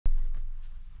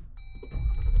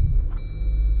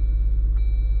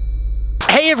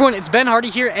Hey everyone, it's Ben Hardy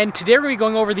here, and today we're going to be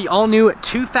going over the all-new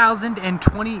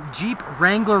 2020 Jeep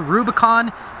Wrangler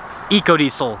Rubicon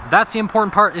Eco-Diesel. That's the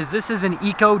important part, is this is an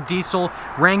Eco-Diesel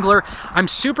Wrangler. I'm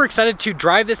super excited to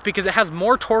drive this because it has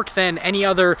more torque than any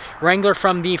other Wrangler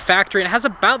from the factory, and it has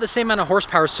about the same amount of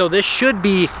horsepower, so this should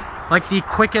be like the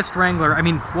quickest Wrangler. I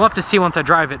mean, we'll have to see once I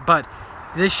drive it, but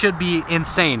this should be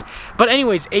insane. But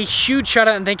anyways, a huge shout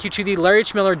out and thank you to the Larry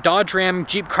H. Miller Dodge Ram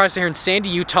Jeep Chrysler here in Sandy,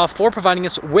 Utah for providing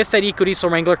us with that Eco-Diesel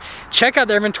Wrangler. Check out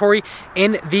their inventory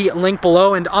in the link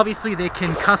below, and obviously they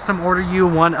can custom order you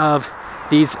one of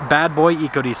these bad boy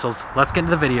Eco-Diesels. Let's get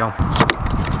into the video.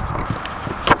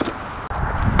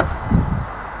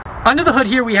 Under the hood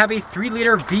here, we have a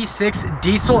 3-liter V6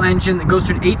 diesel engine that goes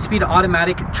through an 8-speed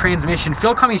automatic transmission.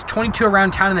 Fuel economy is 22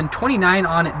 around town and then 29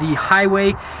 on the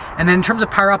highway. And then in terms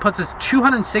of power outputs, it's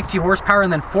 260 horsepower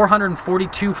and then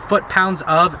 442 foot-pounds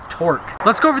of torque.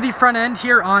 Let's go over the front end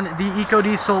here on the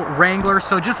Eco-Diesel Wrangler.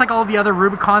 So just like all the other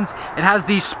Rubicons, it has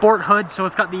the sport hood, so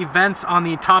it's got the vents on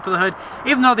the top of the hood.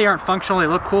 Even though they aren't functional, they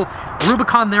look cool.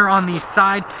 Rubicon there on the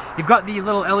side. You've got the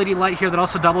little LED light here that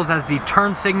also doubles as the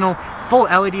turn signal. Full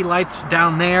LED lights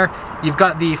down there. You've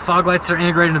got the fog lights that are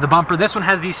integrated into the bumper. This one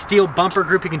has the steel bumper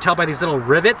group. You can tell by these little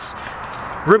rivets.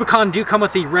 Rubicon do come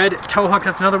with the red tow hook.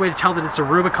 That's another way to tell that it's a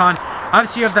Rubicon.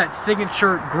 Obviously you have that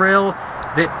signature grille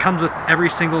that comes with every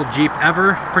single Jeep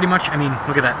ever, pretty much. I mean,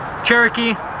 look at that.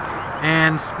 Cherokee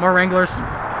and more Wranglers.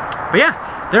 But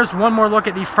yeah, there's one more look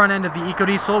at the front end of the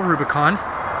Eco-Diesel Rubicon.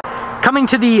 Coming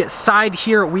to the side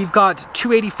here, we've got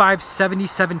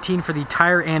 285/70/17 for the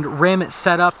tire and rim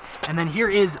setup. And then here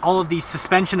is all of the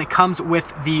suspension that comes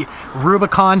with the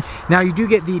Rubicon. Now you do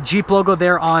get the Jeep logo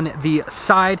there on the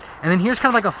side. And then here's kind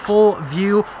of like a full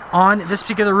view on this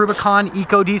particular Rubicon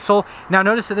Eco-Diesel. Now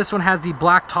notice that this one has the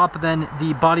black top and then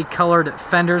the body colored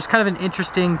fenders. Kind of an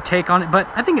interesting take on it, but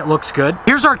I think it looks good.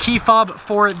 Here's our key fob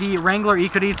for the Wrangler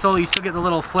Eco-Diesel. You still get the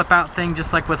little flip out thing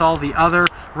just like with all the other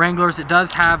Wranglers. It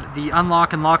does have the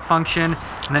unlock and lock function,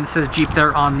 and then it says Jeep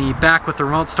there on the back with the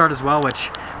remote start as well, which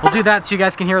we'll do that so you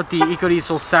guys can hear what the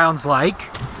Eco-Diesel sounds like.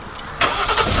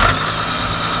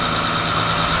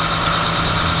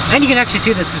 And you can actually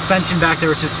see the suspension back there,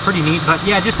 which is pretty neat. But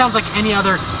yeah, it just sounds like any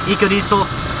other Eco-Diesel.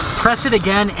 Press it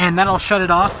again and that'll shut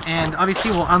it off, and obviously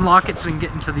we'll unlock it so we can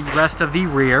get into the rest of the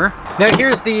rear. Now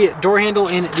here's the door handle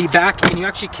in the back, and you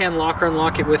actually can lock or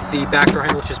unlock it with the back door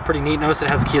handle, which is pretty neat. Notice it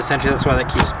has a keyless entry, that's why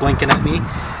that keeps blinking at me.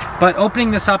 But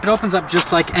opening this up, it opens up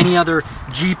just like any other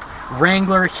Jeep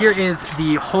Wrangler. Here is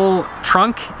the whole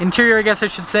trunk interior, I guess I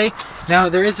should say. Now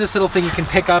there is this little thing you can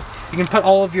pick up. You can put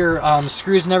all of your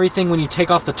screws and everything when you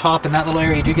take off the top. In that little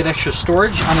area you do get extra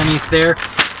storage underneath there.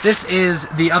 This is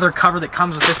the other cover that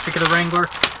comes with this particular Wrangler.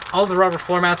 All the rubber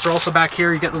floor mats are also back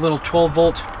here. You get the little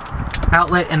 12-volt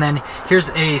outlet, and then here's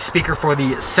a speaker for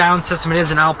the sound system. It is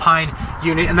an Alpine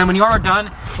unit. And then when you are done,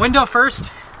 window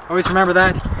first, always remember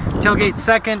that, tailgate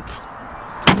second,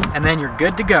 and then you're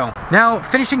good to go. Now,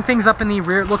 finishing things up in the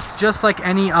rear, it looks just like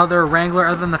any other Wrangler,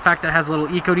 other than the fact that it has a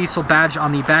little Eco-Diesel badge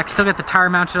on the back. Still get the tire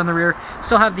mounted on the rear,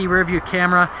 still have the rear view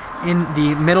camera in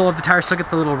the middle of the tire, still get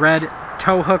the little red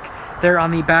tow hook there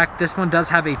on the back. This one does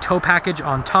have a tow package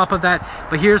on top of that,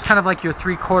 but here's kind of like your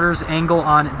 3/4 angle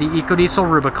on the Eco-Diesel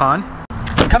Rubicon.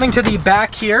 Coming to the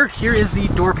back here, here is the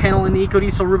door panel in the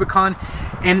Eco-Diesel Rubicon.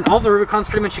 And all the Rubicons,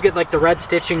 pretty much you get like the red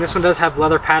stitching. This one does have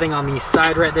leather padding on the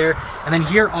side right there. And then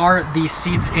here are the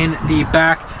seats in the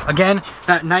back. Again,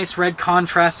 that nice red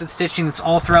contrasted stitching that's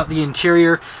all throughout the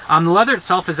interior. The leather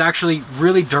itself is actually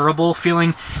really durable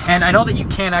feeling. And I know that you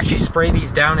can actually spray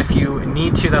these down if you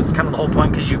need to. That's kind of the whole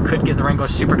point, because you could get the Wrangler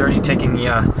super dirty taking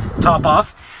the top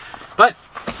off. But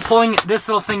pulling this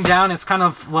little thing down, it's kind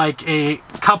of like a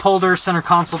cup holder, center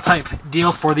console type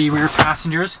deal for the rear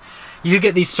passengers. You do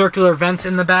get these circular vents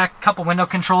in the back, couple window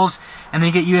controls, and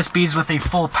then you get USBs with a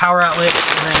full power outlet.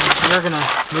 And then we're gonna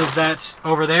move that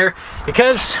over there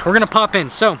because we're gonna pop in.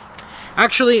 So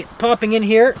actually popping in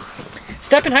here,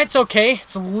 step-in height's okay.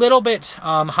 It's a little bit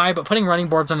high, but putting running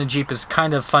boards on a Jeep is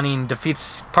kind of funny and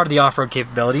defeats part of the off-road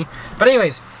capability. But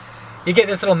anyways, you get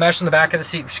this little mesh in the back of the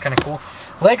seat, which is kind of cool.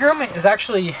 Legroom is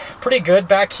actually pretty good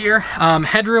back here.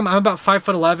 Headroom, I'm about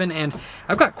 5'11", and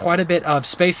I've got quite a bit of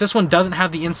space. This one doesn't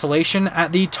have the insulation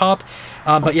at the top,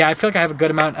 but yeah, I feel like I have a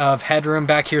good amount of headroom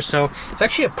back here, so it's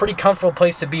actually a pretty comfortable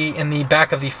place to be in the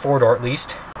back of the four-door at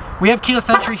least. We have keyless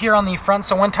entry here on the front,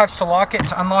 so one touch to lock it.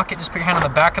 To unlock it, just put your hand on the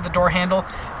back of the door handle.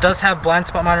 It does have blind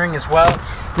spot monitoring as well.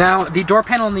 Now, the door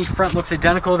panel in the front looks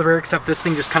identical to the rear, except this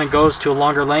thing just kind of goes to a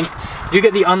longer length. You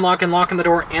get the unlock and lock in the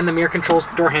door and the mirror controls.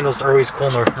 Door handles are always cool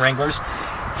in the Wranglers.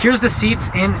 Here's the seats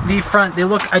in the front. They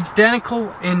look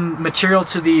identical in material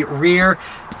to the rear.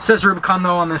 It says Rubicon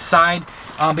though on this side.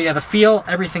 But yeah, the feel,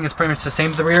 everything is pretty much the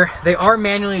same to the rear. They are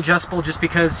manually adjustable just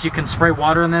because you can spray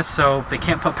water in this, so they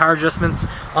can't put power adjustments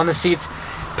on the seats.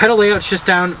 Pedal layout's just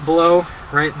down below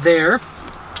right there.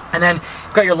 And then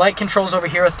you've got your light controls over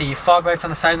here with the fog lights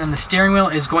on the side, and then the steering wheel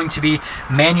is going to be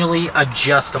manually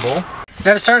adjustable.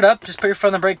 Now to start it up, just put your foot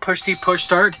on the brake, push the push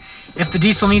start. If the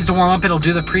diesel needs to warm up, it'll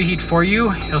do the preheat for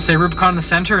you. It'll say Rubicon in the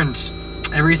center and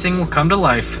everything will come to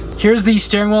life. Here's the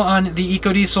steering wheel on the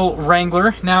Eco-Diesel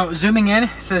Wrangler. Now zooming in, it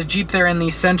says Jeep there in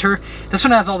the center. This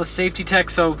one has all the safety tech,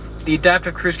 so the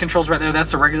adaptive cruise controls right there,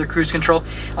 that's the regular cruise control.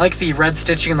 I like the red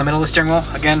stitching in the middle of the steering wheel.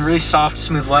 Again, really soft,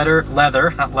 smooth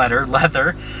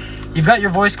leather. You've got your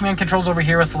voice command controls over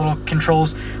here with the little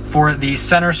controls for the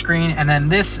center screen, and then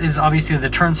this is obviously the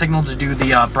turn signal to do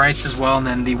the brights as well, and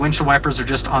then the windshield wipers are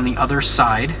just on the other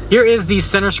side. Here is the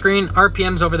center screen,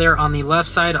 RPMs over there on the left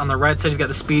side. On the right side you've got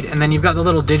the speed, and then you've got the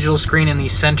little digital screen in the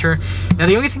center. Now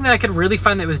the only thing that I could really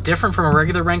find that was different from a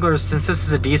regular Wrangler is, since this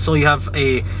is a diesel, you have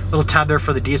a little tab there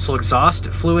for the diesel exhaust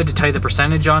fluid to tell you the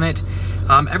percentage on it.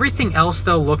 Everything else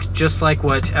though looked just like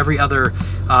what every other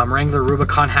Wrangler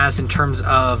Rubicon has in terms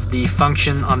of the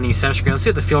function on the center screen. Let's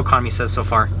see what the fuel economy says so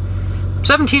far.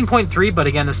 17.3, but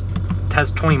again, this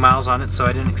has 20 miles on it, so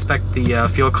I didn't expect the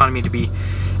fuel economy to be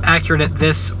accurate at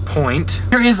this point.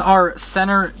 Here is our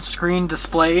center screen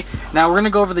display. Now we're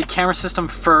gonna go over the camera system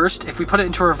first. If we put it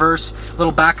into reverse, a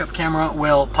little backup camera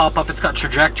will pop up. It's got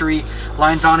trajectory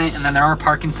lines on it, and then there are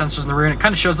parking sensors in the rear, and it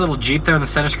kind of shows a little Jeep there in the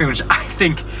center screen, which I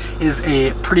think is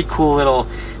a pretty cool little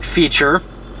feature.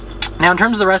 Now in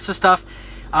terms of the rest of the stuff,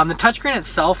 the touchscreen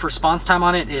itself, response time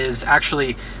on it is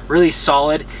actually really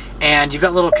solid, and you've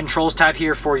got little controls tab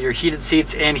here for your heated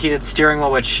seats and heated steering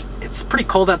wheel, which it's pretty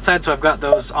cold outside, so I've got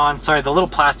those on. Sorry, the little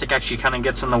plastic actually kind of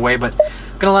gets in the way, but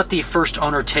I'm gonna let the first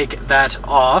owner take that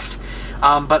off.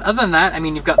 But other than that, I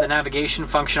mean, you've got the navigation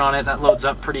function on it that loads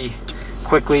up pretty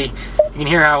quickly. You can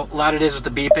hear how loud it is with the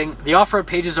beeping. The off-road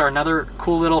pages are another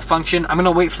cool little function. I'm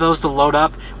gonna wait for those to load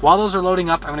up. While those are loading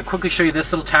up, I'm gonna quickly show you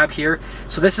this little tab here.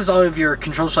 So this is all of your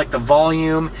controls, like the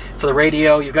volume for the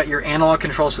radio. You've got your analog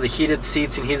controls for the heated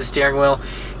seats and heated steering wheel.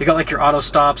 You've got like your auto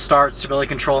stop, start, stability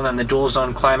control, and then the dual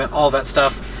zone climate, all that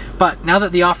stuff. But now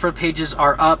that the off-road pages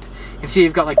are up, you can see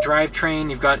you've got like drivetrain,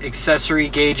 you've got accessory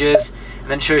gauges, and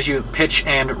then shows you pitch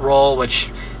and roll, which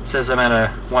says I'm at a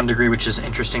 1 degree, which is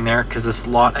interesting there because this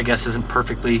lot, I guess, isn't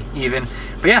perfectly even.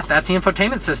 But yeah, that's the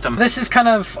infotainment system. This is kind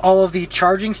of all of the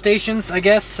charging stations, I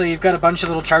guess. So you've got a bunch of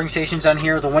little charging stations down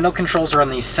here. The window controls are on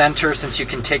the center since you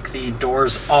can take the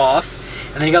doors off.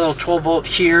 And then you got a little 12 volt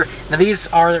here. Now these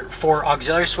are for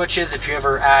auxiliary switches if you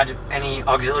ever add any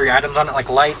auxiliary items on it, like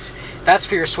lights. That's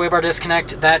for your sway bar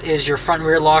disconnect. That is your front and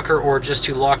rear locker, or just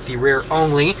to lock the rear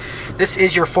only. This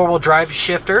is your 4-wheel drive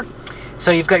shifter. So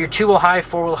you've got your 2-wheel high,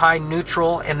 4-wheel high,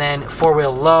 neutral, and then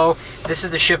 4-wheel low. This is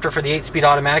the shifter for the 8-speed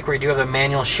automatic, where you do have a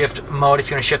manual shift mode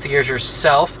if you want to shift the gears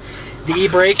yourself. The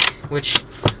e-brake, which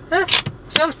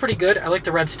sounds pretty good. I like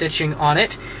the red stitching on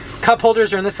it. Cup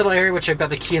holders are in this little area, which I've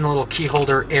got the key in the little key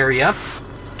holder area.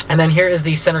 And then here is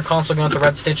the center console going with the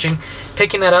red stitching.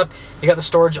 Picking that up, you got the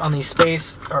storage on the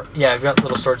space, or yeah, you've got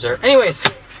little storage there. Anyways,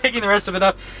 picking the rest of it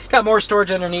up, got more storage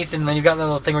underneath, and then you've got that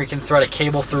little thing where you can thread a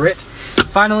cable through it.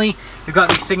 Finally, you've got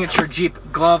the signature Jeep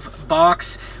glove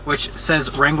box, which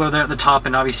says Wrangler there at the top,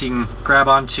 and obviously you can grab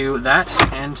onto that,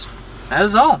 and that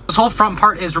is all. This whole front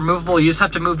part is removable. You just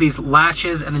have to move these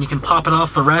latches, and then you can pop it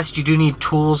off. The rest, you do need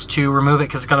tools to remove it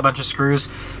because it's got a bunch of screws.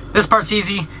 This part's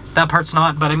easy, that part's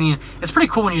not, but I mean, it's pretty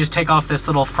cool when you just take off this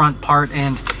little front part,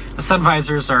 and the sun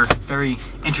visors are very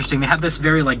interesting. They have this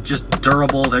very like just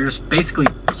durable, they're just basically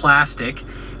plastic.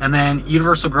 And then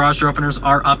universal garage door openers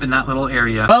are up in that little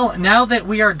area. Well, now that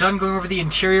we are done going over the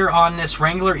interior on this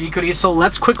Wrangler Eco-Diesel,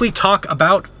 let's quickly talk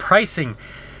about pricing.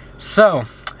 So,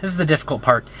 this is the difficult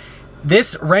part.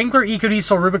 This Wrangler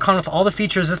Eco-Diesel Rubicon, with all the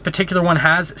features this particular one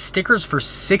has, stickers for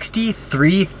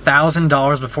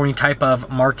 $63,000 before any type of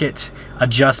market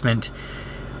adjustment,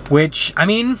 which, I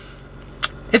mean,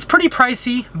 it's pretty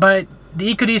pricey, but the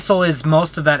Eco-Diesel is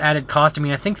most of that added cost. I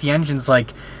mean, I think the engine's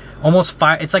like almost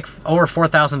it's like over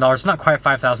 $4,000. It's not quite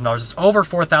 $5,000. It's over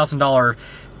 $4,000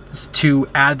 to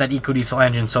add that Eco-Diesel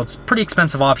engine, so it's a pretty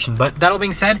expensive option. But that all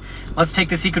being said, let's take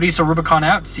this Eco-Diesel Rubicon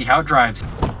out, see how it drives.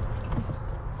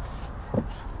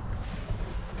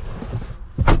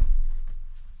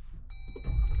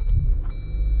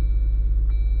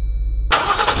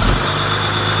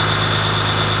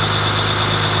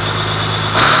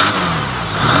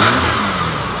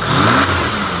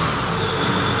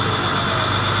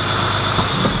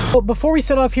 before we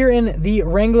set off here in the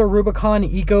Wrangler Rubicon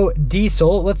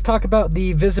Eco-Diesel, let's talk about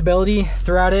the visibility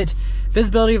throughout it.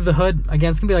 Visibility of the hood, again,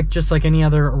 it's gonna be like just like any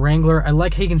other Wrangler. I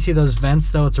like how you can see those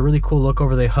vents though. It's a really cool look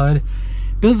over the hood.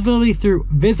 Visibility through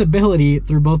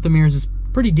both the mirrors is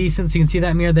pretty decent, so you can see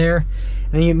that mirror there,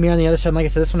 and then you mirror on the other side. Like I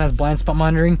said, this one has blind spot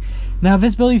monitoring. Now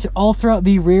visibility all throughout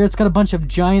the rear, it's got a bunch of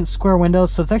giant square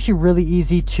windows, so it's actually really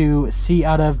easy to see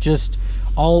out of just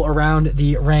all around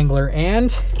the Wrangler.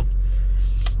 And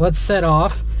let's set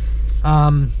off.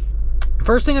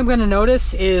 First thing I'm going to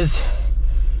notice is,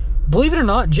 believe it or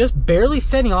not, just barely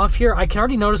setting off here, I can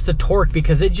already notice the torque,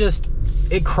 because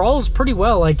it crawls pretty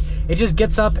well. Like, it just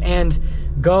gets up and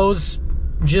goes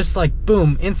just like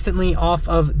boom, instantly off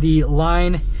of the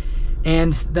line.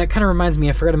 And that kind of reminds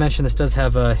me, I forgot to mention this does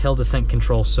have a hill descent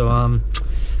control, so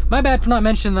my bad for not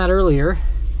mentioning that earlier.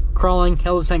 Crawling,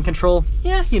 hill descent control,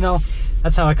 yeah, you know,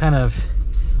 that's how I kind of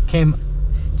came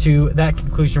to that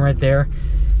conclusion right there.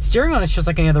 Steering on it's just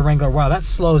like any other Wrangler. Wow, that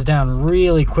slows down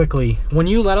really quickly. When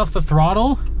you let off the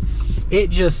throttle, it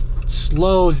just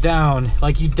slows down.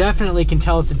 Like, you definitely can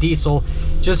tell it's a diesel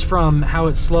just from how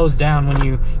it slows down when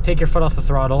you take your foot off the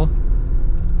throttle.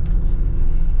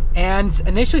 And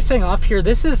initially setting off here,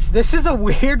 this is a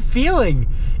weird feeling.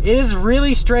 It is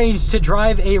really strange to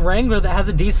drive a Wrangler that has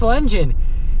a diesel engine,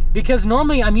 because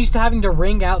normally I'm used to having to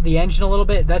wring out the engine a little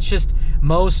bit. That's just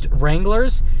most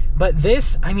Wranglers. But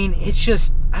this, I mean, it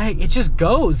just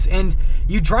goes, and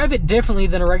you drive it differently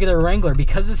than a regular Wrangler.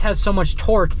 Because this has so much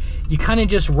torque, you kind of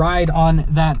just ride on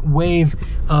that wave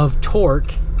of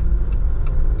torque.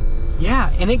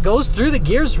 Yeah, and it goes through the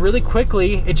gears really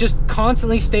quickly. It just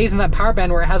constantly stays in that power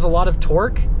band where it has a lot of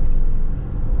torque.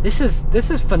 This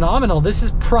is phenomenal. This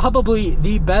is probably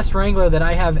the best Wrangler that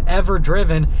I have ever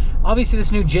driven. Obviously,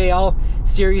 this new JL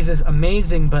series is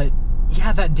amazing, but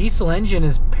yeah, that diesel engine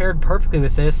is paired perfectly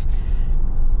with this.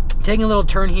 Taking a little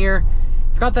turn here,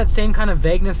 it's got that same kind of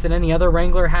vagueness that any other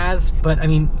Wrangler has, but I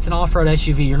mean, it's an off-road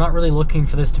SUV. You're not really looking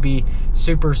for this to be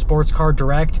super sports car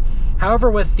direct.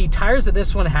 However, with the tires that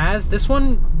this one has, this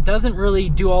one doesn't really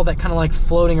do all that kind of like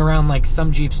floating around like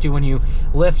some Jeeps do when you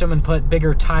lift them and put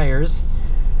bigger tires.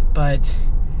 But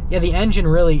yeah, the engine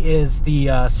really is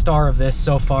the star of this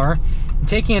so far. And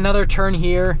taking another turn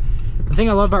here, the thing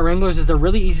I love about Wranglers is they're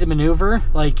really easy to maneuver.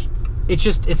 Like,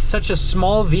 it's such a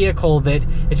small vehicle that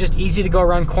it's just easy to go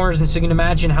around corners, and so you can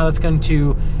imagine how that's going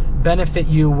to benefit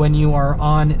you when you are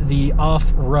on the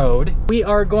off-road. We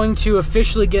are going to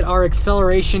officially get our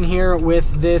acceleration here with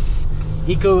this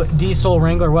Eco-Diesel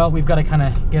Wrangler. Well, we've got to kind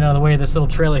of get out of the way of this little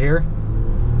trailer here.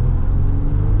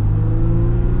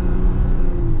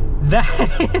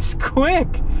 That is quick.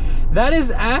 That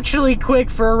is actually quick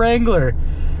for a Wrangler.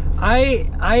 I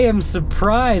am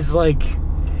surprised. Like,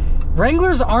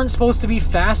 Wranglers aren't supposed to be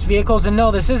fast vehicles, and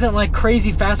no, this isn't like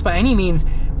crazy fast by any means,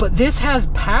 but this has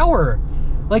power.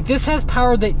 Like, this has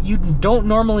power that you don't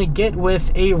normally get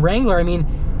with a Wrangler. I mean,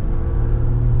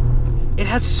 it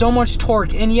has so much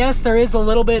torque, and yes, there is a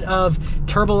little bit of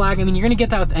turbo lag. I mean, you're gonna get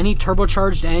that with any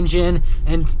turbocharged engine,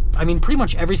 and I mean, pretty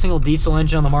much every single diesel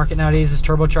engine on the market nowadays is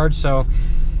turbocharged, so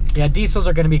yeah, diesels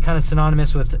are gonna be kind of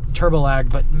synonymous with turbo lag,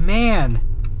 but man,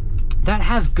 that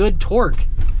has good torque.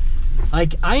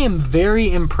 Like, I am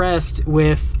very impressed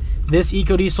with this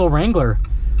Eco-Diesel Wrangler.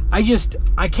 I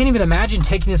can't even imagine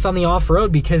taking this on the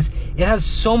off-road, because it has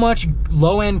so much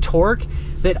low-end torque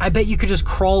that I bet you could just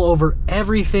crawl over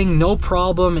everything, no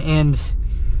problem. And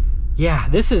yeah,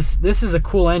 this is a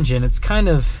cool engine. It's kind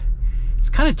of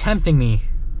tempting me.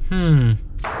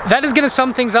 That is gonna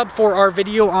sum things up for our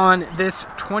video on this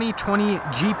 2020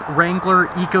 Jeep Wrangler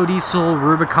Eco-Diesel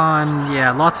Rubicon.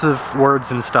 Yeah, lots of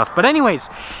words and stuff. But anyways,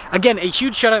 again, a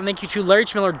huge shout out and thank you to Larry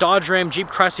Miller, Dodge Ram, Jeep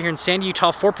Chrysler here in Sandy,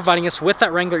 Utah for providing us with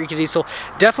that Wrangler Eco-Diesel.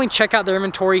 Definitely check out their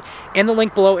inventory in the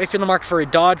link below if you're in the market for a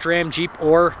Dodge, Ram, Jeep,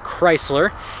 or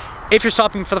Chrysler. If you're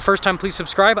stopping for the first time, please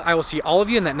subscribe. I will see all of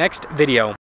you in that next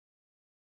video.